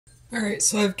Alright,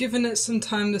 so I've given it some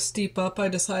time to steep up. I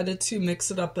decided to mix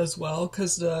it up as well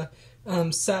because the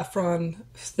saffron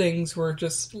things were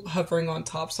just hovering on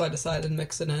top, so I decided to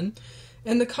mix it in.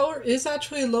 And the color is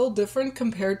actually a little different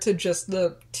compared to just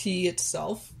the tea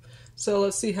itself. So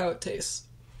let's see how it tastes.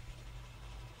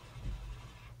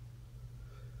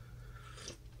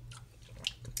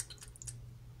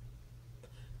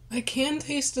 I can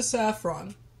taste the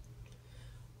saffron,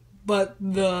 but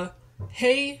the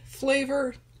hay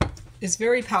flavor is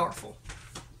very powerful.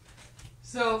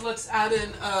 So let's add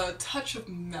in a touch of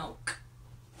milk.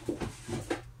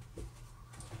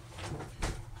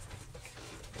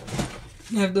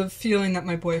 I have the feeling that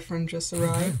my boyfriend just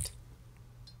arrived.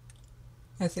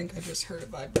 I think I just heard a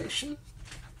vibration.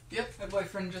 Yep, my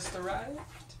boyfriend just arrived.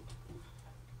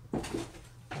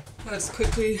 Let's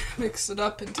quickly mix it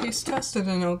up and taste test it,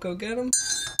 and I'll go get him.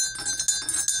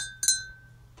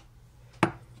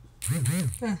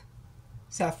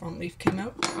 Saffron leaf came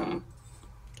out.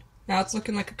 Now it's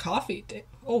looking like a coffee.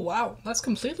 Oh wow, that's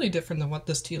completely different than what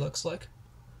this tea looks like.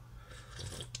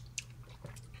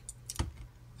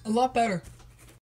 A lot better.